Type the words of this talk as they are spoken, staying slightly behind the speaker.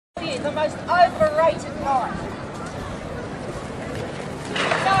the most overrated night.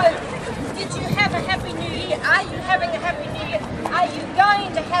 So, did you have a happy new year? Are you having a happy new year? Are you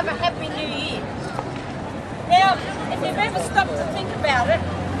going to have a happy new year? Now, if you've ever stopped to think about it,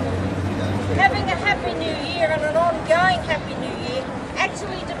 having a happy new year and an ongoing happy new year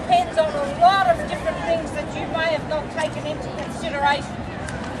actually depends on a lot of different things that you may have not taken into consideration.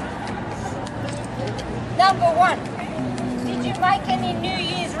 Number one, did you make any New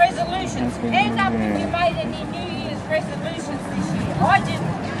Year's resolutions? Hand up if you made any New Year's resolutions this year. I didn't.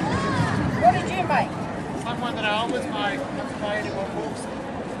 What did you make? Someone that I always make, not to buy any more books.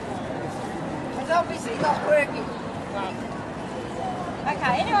 It's obviously not working. No.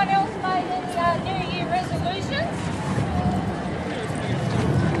 Okay, anyone else made any New Year resolutions?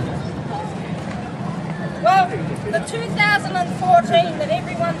 Well, the 2014 that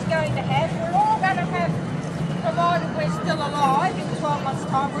everyone's going to have, we're all going to have, provided we're still alive in 12 months'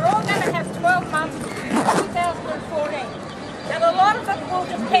 time, we're all going to have 12 months in 2014. And a lot of it will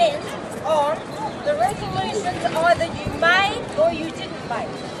depend on the resolutions either you made or you didn't make.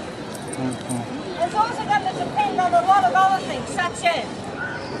 It's also going to depend on a lot of other things, such as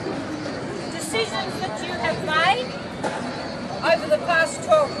decisions that you have made over the past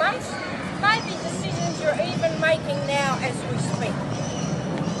 12 months, maybe decisions you're even making now as we speak.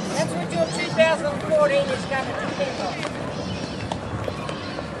 That's what your 2014 is going to depend on.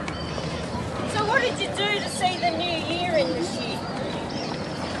 So what did you do to see the new year in this year?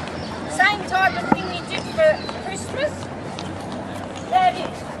 Same type of thing you did for Christmas? That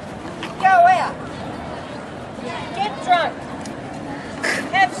is, go out, get drunk,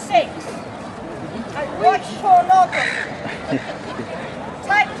 have sex, watch pornography,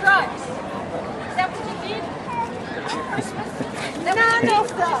 take drugs. Is that what you did for Christmas? None of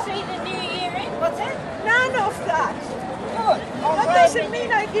that. Did you see the new year in? What's that? None of that. Good. That doesn't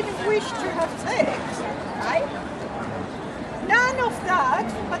mean I didn't wish to have sex. Right? None of that,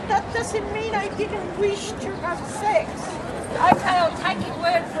 but that doesn't mean I didn't wish to have sex. Okay, I'll take your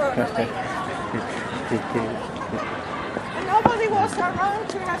word for it, Alina. And nobody was around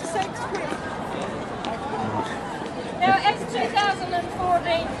to have sex with. Now, as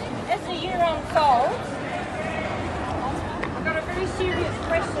 2014, as the year unfolds, I've got a very serious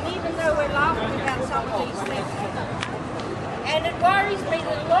question, even though we're laughing about some of these things. And it worries me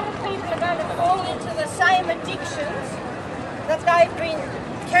that a lot of people are going to fall into the same addictions that they've been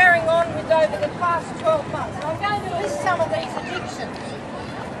carrying on with over the past 12 months. And I'm going to list some of these addictions.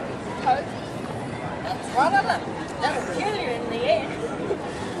 Coke, that's one of them. That'll kill you in the end.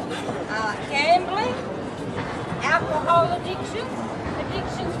 Gambling, alcohol addictions,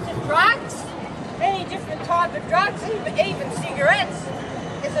 addictions to drugs, any different type of drugs, even cigarettes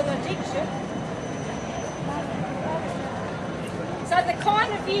is an addiction. So the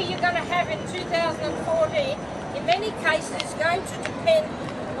kind of year you're going to have in 2014, in many cases, is going to depend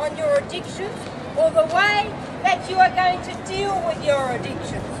on your addictions or the way that you are going to deal with your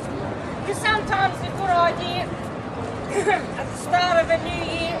addictions. Because sometimes it's a good idea at the start of a new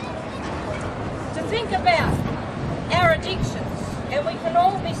year to think about our addictions, and we can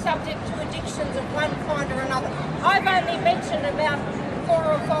all be subject to addictions of one kind or another. I've only mentioned about 4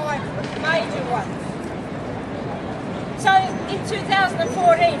 or 5 major ones. So in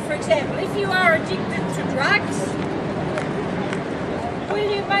 2014, for example, if you are addicted to drugs, will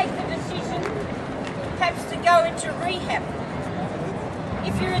you make the decision perhaps to go into rehab?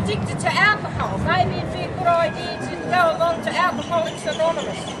 If you're addicted to alcohol, maybe it'd be a good idea to go along to Alcoholics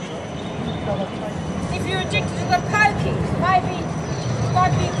Anonymous. If you're addicted to the pokies, maybe it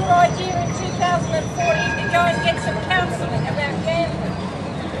might be a good idea in 2014 to go and get some counselling about gambling.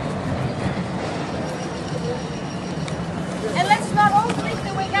 And let's not all think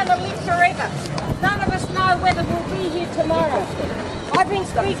that we're going to live forever. None of us know whether we'll be here tomorrow. I've been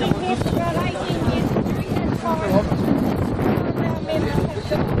speaking here for about 18 years. During that time,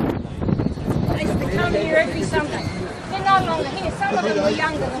 I used to come here every Sunday. They're no longer here. Some of them were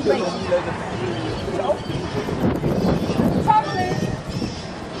younger than me. The trouble is,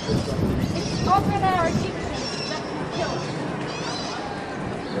 it's often our addictions that can kill us.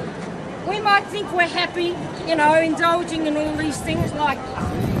 We might think we're happy, you know, indulging in all these things like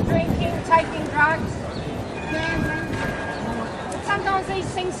drinking, taking drugs, gambling. But sometimes these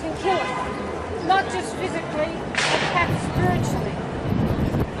things can kill us. Not just physically, but perhaps spiritually.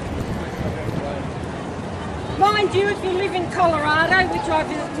 Mind you, if you live in Colorado, which I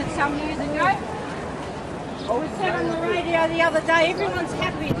visited some years ago, it was said on the radio the other day, everyone's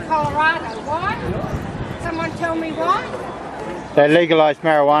happy in Colorado. Why? Someone tell me why? They legalised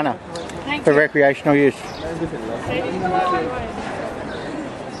marijuana for recreational use.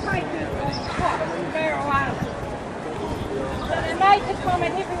 Thank you. made the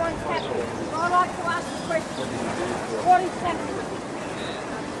comment everyone's happy. I like to ask the question, what is happy?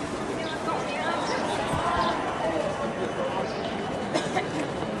 Anyone got the answer?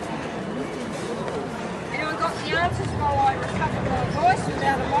 Anyone got the answers while I recover my voice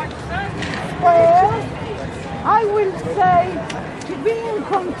without a microphone? Well, I will say to be in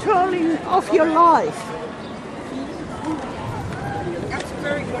control of your life. That's a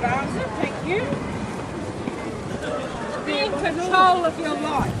very good answer, thank you. Be in control of your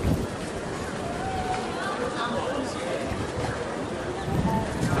life.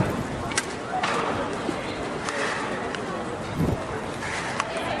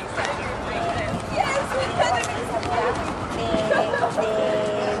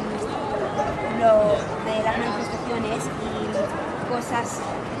 De las manifestaciones y cosas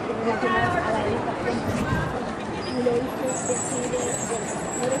relacionadas a la educación. Y lo hice decir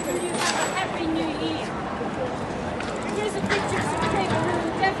Happy New Year. Here's a picture of some people who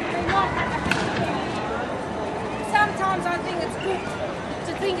will definitely not have a happy New Year. Sometimes I think it's good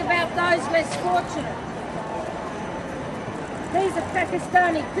to think about those less fortunate. These are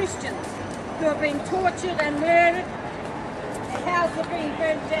Pakistani Christians who have been tortured and murdered. Their houses are being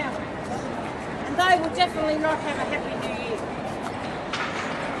burnt down. And they will definitely not have a happy New Year.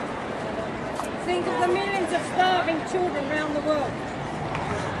 Think of the millions of starving children around the world.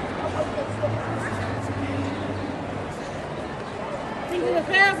 Think of the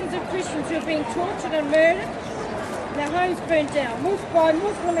thousands of Christians who are being tortured and murdered, their homes burnt down by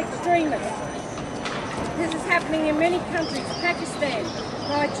Muslim extremists. This is happening in many countries: Pakistan,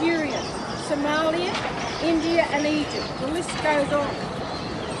 Nigeria, Somalia, India and Egypt. The list goes on.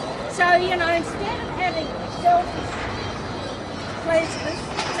 So, you know, instead of having selfish pleasures,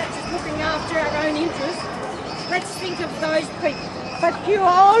 such as looking after our own interests, let's think of those people. But you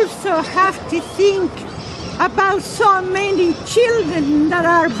also have to think about so many children that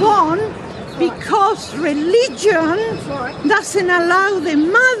are born because religion doesn't allow the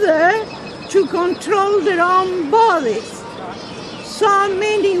mother to control their own bodies. So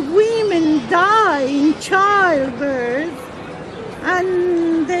many women die in childbirth,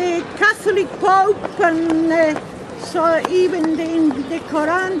 and the Catholic Pope and so even in the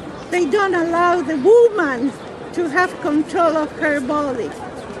Quran, they don't allow the woman to have control of her body.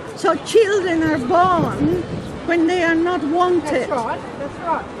 So children are born when they are not wanted. That's right, that's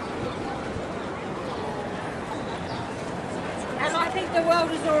right. And I think the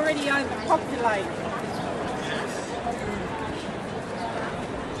world is already overpopulated.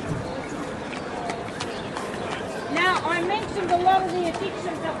 Now, I mentioned a lot of the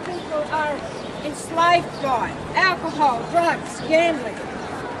addictions that people are enslaved by: alcohol, drugs, gambling.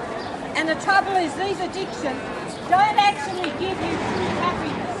 And the trouble is, these addictions don't actually give you true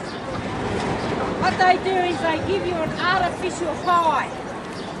happiness. What they do is they give you an artificial high,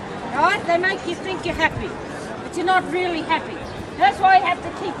 right? They make you think you're happy, but you're not really happy. That's why you have to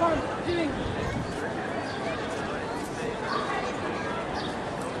keep on doing it.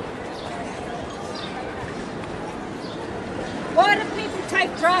 Why do people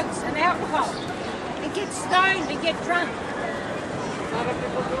take drugs and alcohol and get stoned and get drunk? Other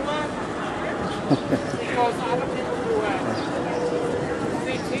people do that. Because other people do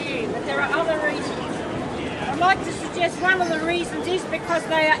CT. But there are other reasons. I'd like to suggest one of the reasons is because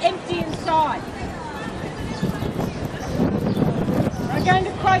they are empty inside. I'm going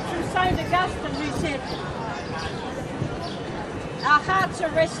to quote from St. Augustine, who said, "Our hearts are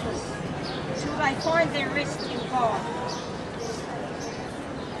restless till they find their rest in God."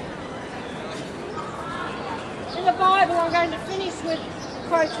 In the Bible, I'm going to finish with a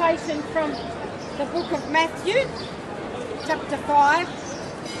quotation from the book of Matthew, chapter 5,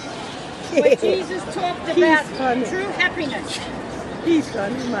 where Jesus talked about true happiness. He's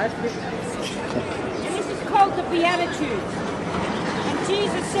funny, Matthew. And this is called the Beatitudes. And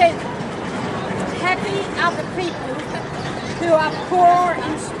Jesus said, "Happy are the people who are poor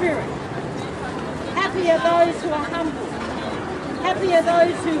in spirit. Happy are those who are humble. Happy are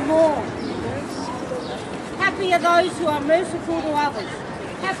those who mourn. Happy are those who are merciful to others.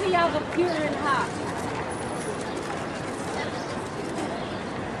 Happy are the pure in heart."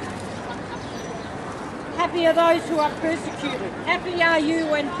 Happy are those who are persecuted. Happy are you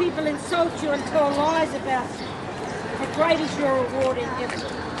when people insult you and tell lies about you. For great is your reward in heaven.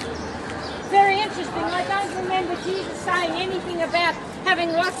 Very interesting. I don't remember Jesus saying anything about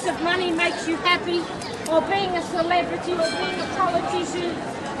having lots of money makes you happy, or being a celebrity, or being a politician,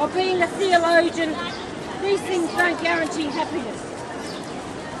 or being a theologian. These things don't guarantee happiness.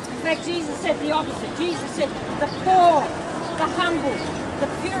 In fact, Jesus said the opposite. Jesus said the poor, the humble, the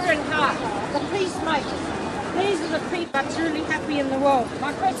pure in heart, the peacemakers, these are of the people are truly happy in the world.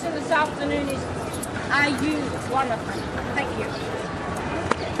 My question this afternoon is, are you one of them? Thank you.